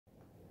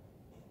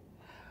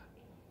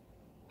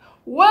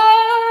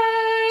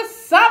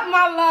What's up,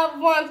 my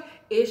loved ones?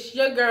 It's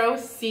your girl,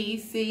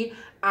 Cece.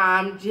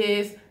 I'm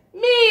just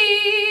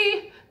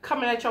me.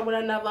 Coming at y'all with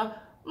another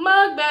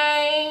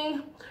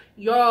mukbang.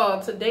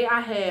 Y'all, today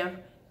I have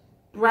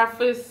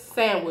breakfast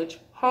sandwich,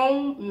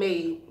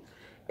 homemade.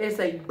 It's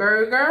a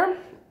burger,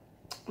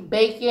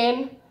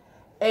 bacon,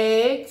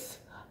 eggs,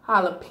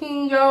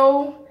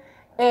 jalapeno,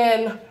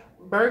 and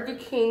Burger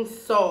King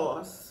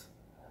sauce.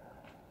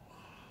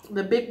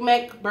 The Big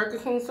Mac Burger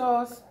King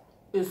sauce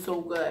is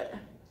so good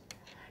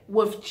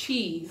with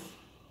cheese.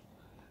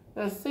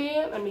 Now see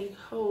it? Let me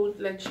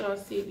let y'all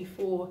see it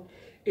before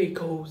it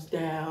goes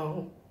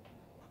down.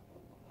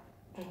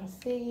 Now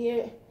see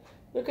it?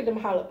 Look at them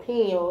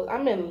jalapenos.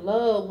 I'm in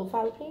love with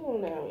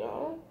jalapeno now,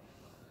 y'all.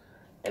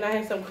 And I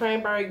had some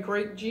cranberry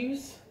grape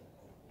juice.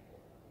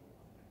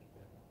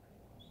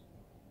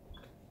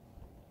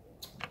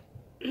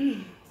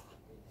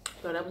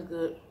 So that was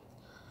good.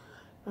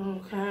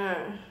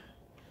 Okay.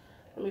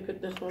 Let me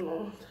put this one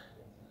on.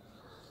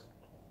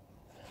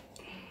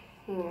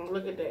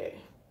 Look at that.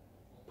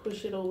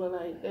 Push it over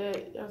like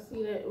that. Y'all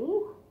see that?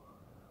 Ooh.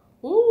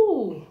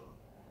 Ooh.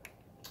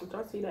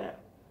 Y'all see that?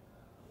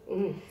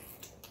 Mm.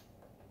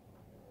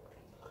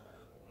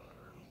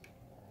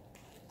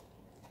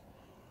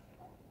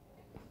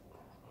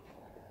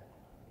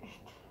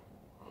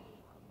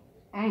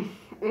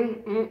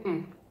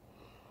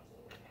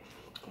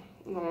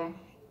 No.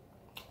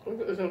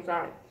 Look at this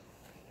inside.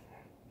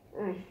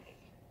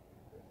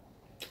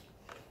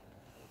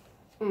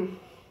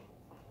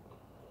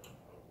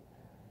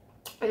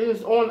 It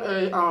is on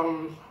a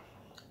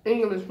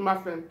English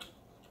muffin.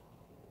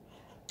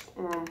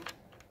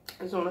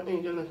 It's on an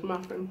English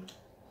muffin.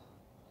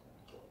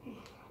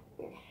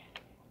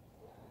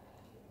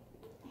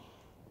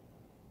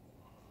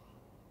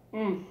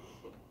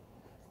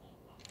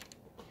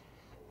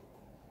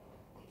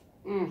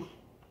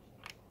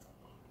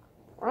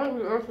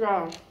 Let's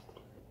go.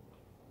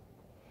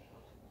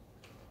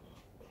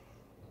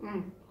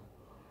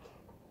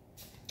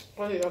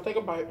 Okay, I'll take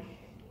a bite.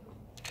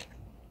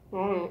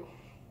 Alright.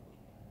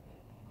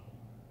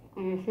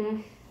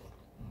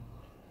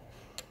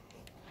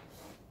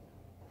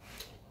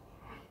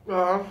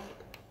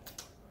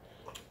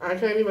 I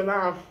can't even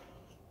lie.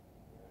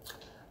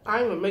 I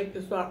didn't even make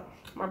this up.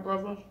 My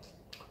brother.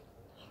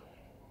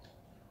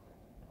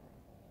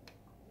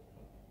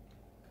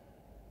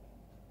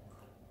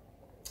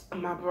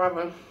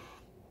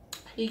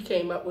 He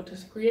came up with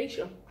this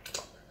creation.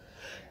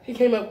 He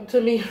came up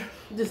to me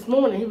this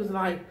morning. He was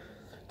like,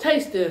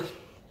 taste this.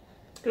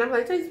 And I'm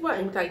like, taste what?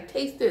 And he was like,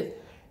 taste this.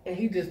 And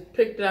he just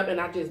picked it up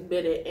and I just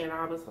bit it. And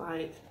I was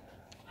like,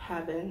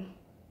 heaven.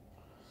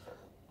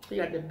 He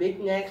got the Big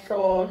Mac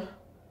sauce.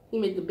 He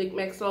made the Big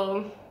Mac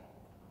sauce.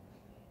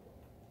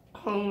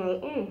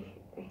 Homemade.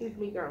 Here's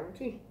me going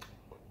too.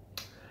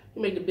 He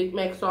made the Big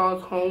Mac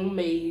sauce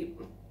homemade.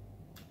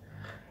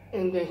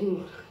 And then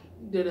he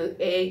did an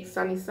egg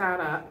sunny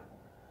side up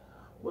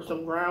with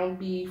some ground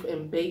beef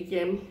and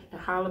bacon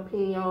and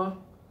jalapeno.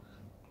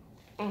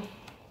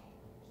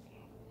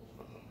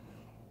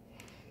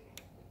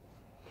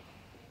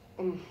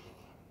 I'm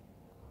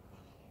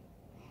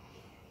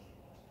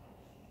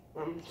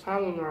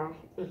telling y'all,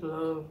 it's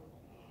love.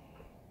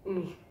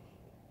 And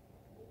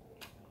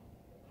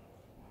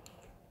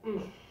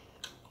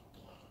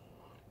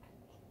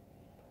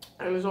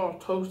it's all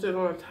toasted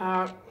on the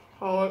top,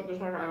 hard,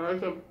 just like I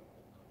like it.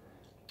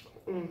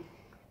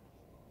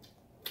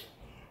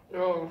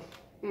 Yo,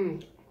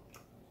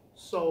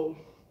 so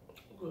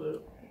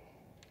good.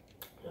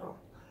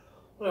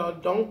 Well,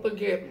 don't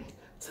forget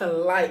to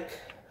like,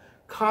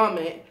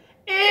 comment,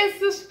 and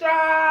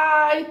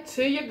subscribe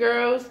to your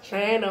girl's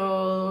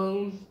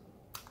channel,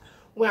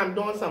 where I'm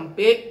doing some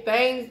big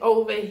things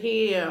over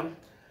here.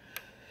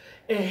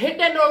 And hit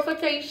that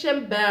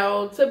notification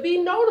bell to be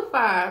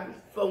notified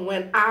for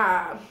when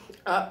I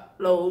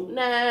upload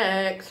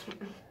next,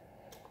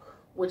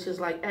 which is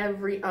like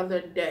every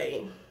other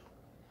day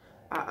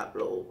I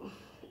upload.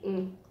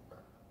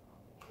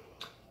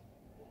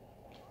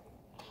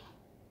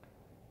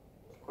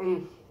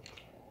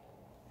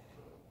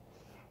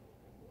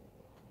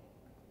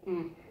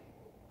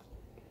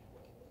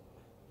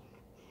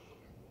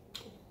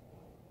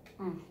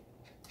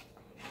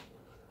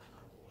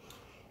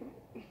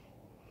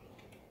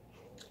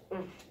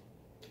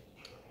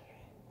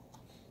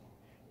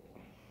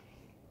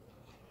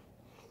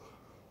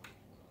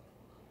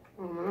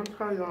 Let me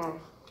tell y'all,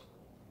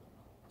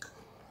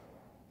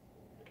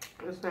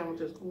 this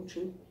sandwich is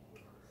Gucci.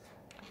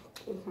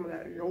 Look some of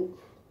that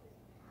yolk.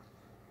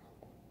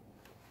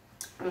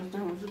 This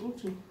sandwich is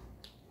Gucci.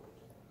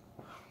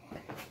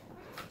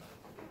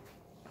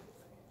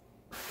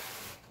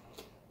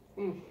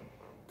 You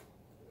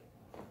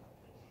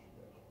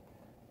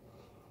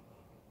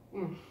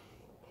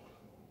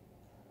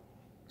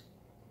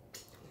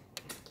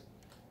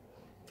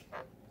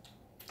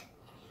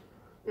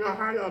know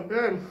how y'all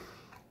been?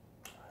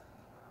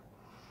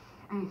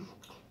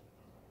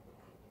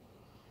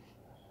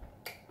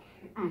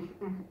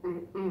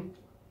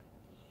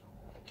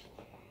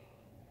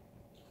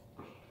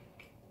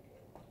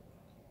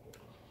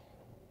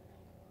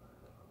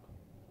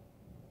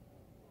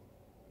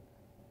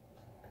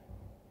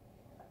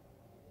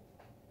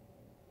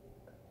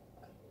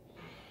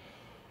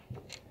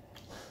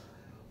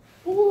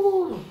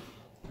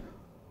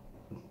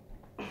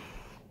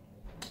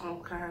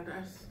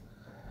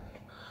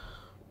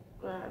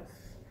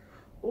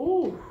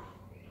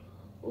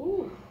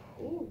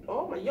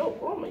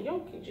 that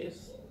yolk can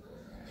just,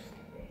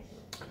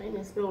 I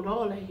done spilled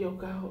all that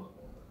yolk out.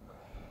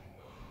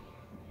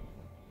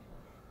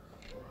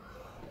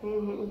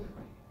 Mm.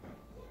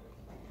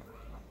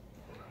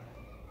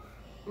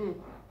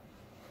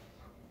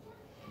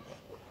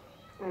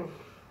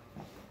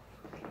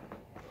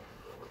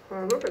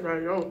 Oh, look at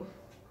that yolk.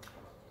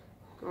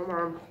 Come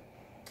on.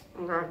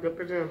 I'm gonna dip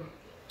it in.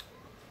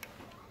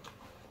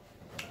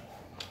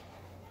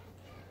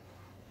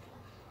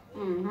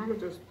 I'm gonna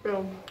just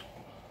spill.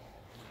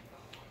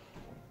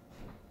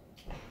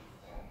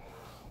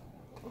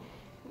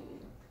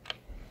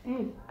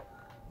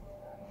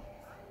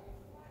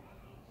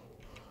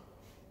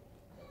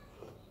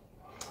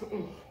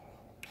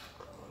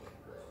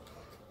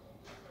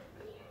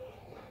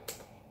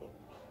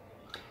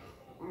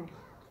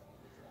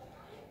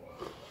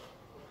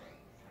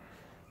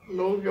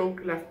 No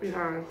yolk left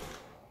behind.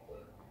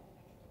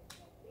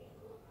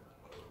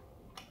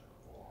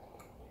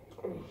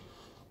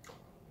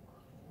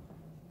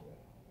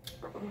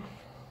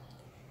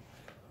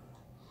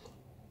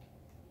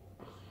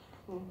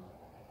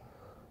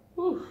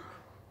 Ooh.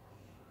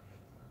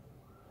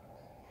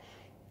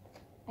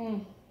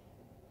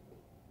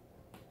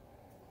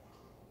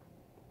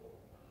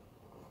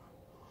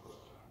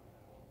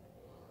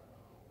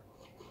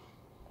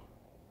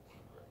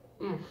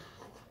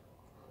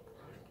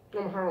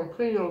 Them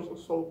jalapenos are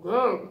so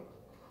good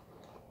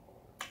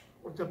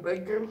with the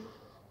bacon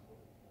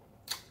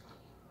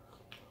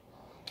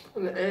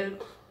and the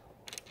eggs.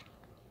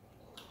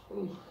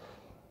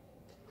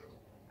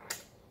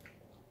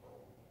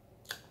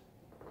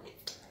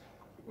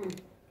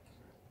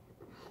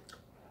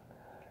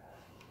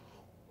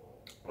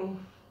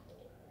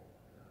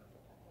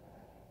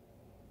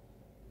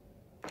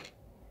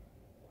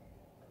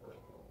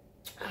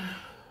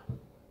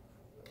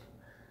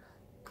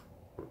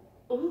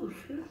 Oh,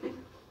 excuse me.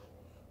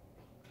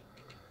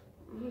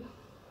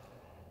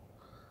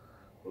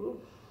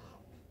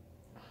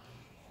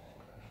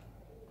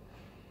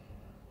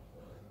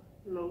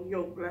 No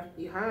yolk left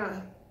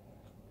behind.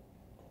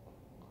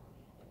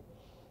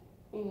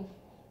 I'm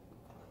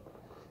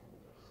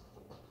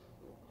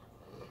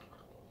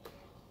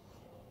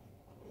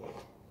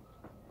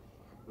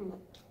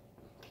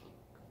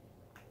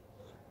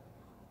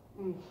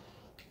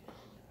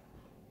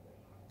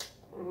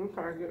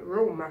trying to get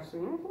real messy.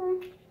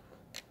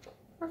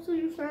 I see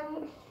you,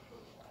 salad.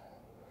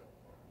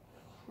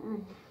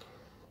 I'm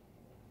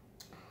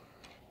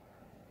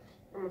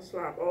gonna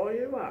slap all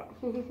you up.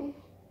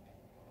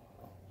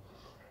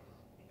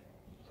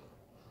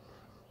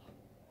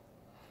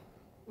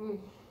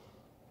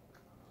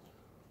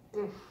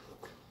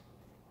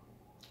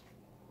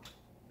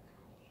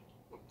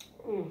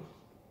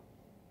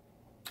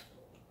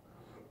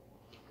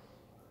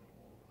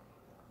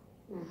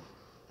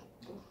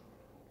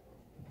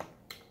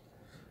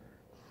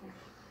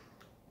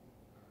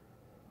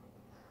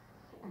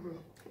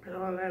 Put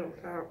all that on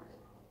top.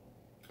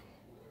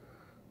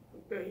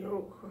 That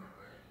yolk.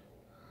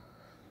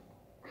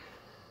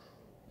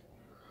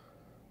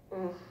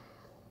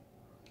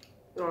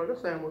 No,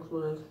 this sandwich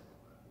was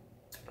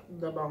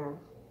the bomb.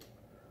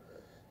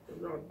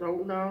 If y'all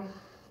don't know,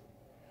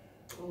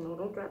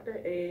 don't drop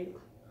that egg.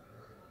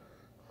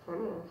 Come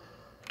on.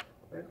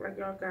 Act like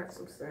y'all got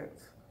some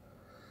sense.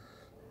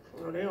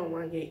 Oh, they don't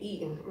want to get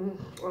eaten.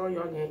 All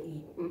y'all gonna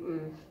eat.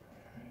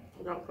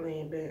 Y'all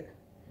playing bad.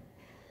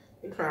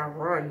 They try to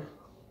run.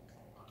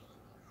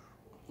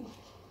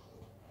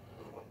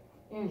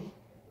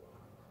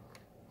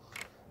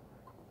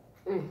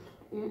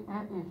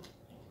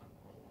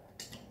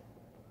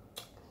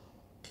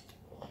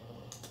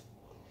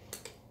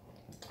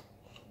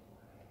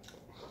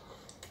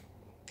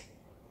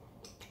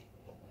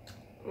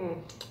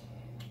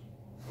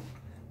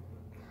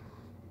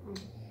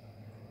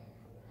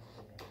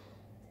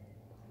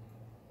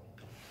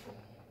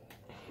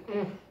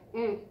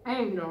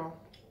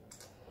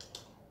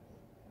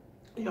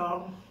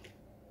 Y'all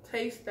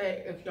taste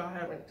that if y'all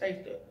haven't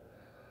tasted.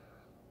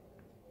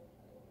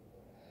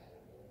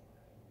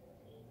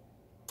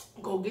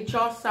 Go get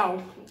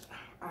yourself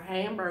a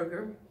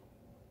hamburger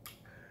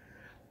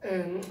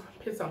and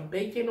put some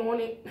bacon on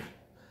it,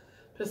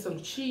 put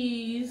some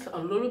cheese, a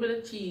little bit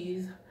of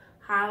cheese,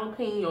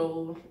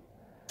 jalapeno,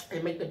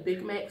 and make the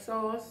Big Mac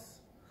sauce.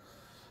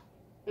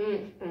 Yo,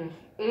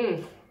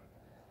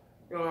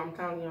 I'm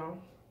telling y'all.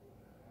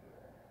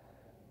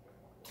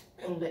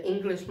 And the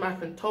English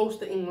muffin,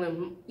 toast the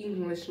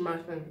English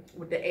muffin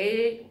with the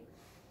egg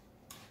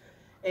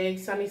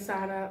sunny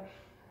side up.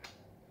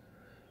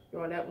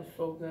 Yo, that was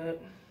so good.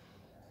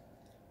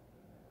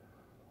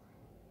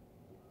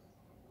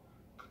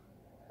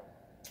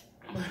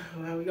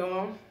 Well,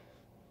 y'all,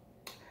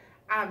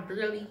 I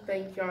really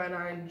thank y'all and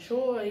I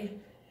enjoy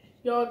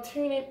y'all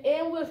tuning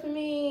in with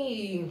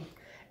me.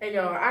 And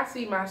y'all, I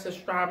see my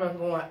subscribers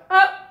going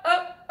up,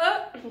 up,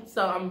 up.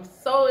 So I'm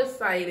so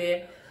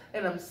excited.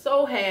 And I'm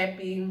so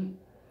happy.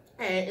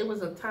 And it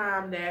was a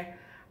time that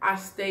I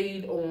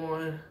stayed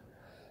on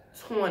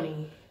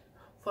 20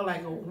 for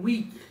like a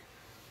week.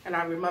 And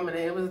I remember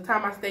that. It was a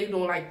time I stayed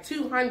on like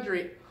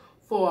 200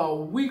 for a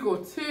week or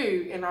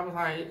two, and I was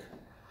like,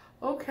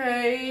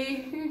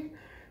 okay,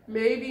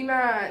 maybe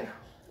not.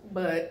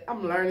 But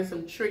I'm learning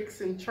some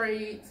tricks and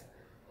trades.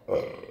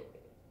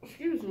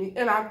 Excuse me.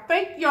 And I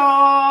thank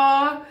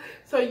y'all.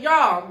 So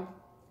y'all,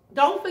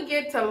 don't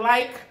forget to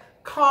like,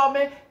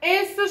 comment,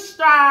 and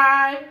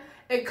subscribe.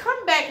 And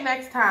come back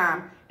next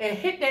time and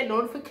hit that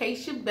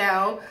notification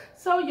bell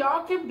so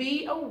y'all can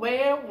be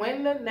aware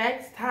when the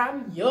next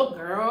time your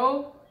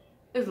girl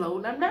is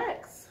loading up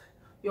next.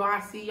 Y'all, I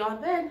see y'all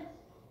then.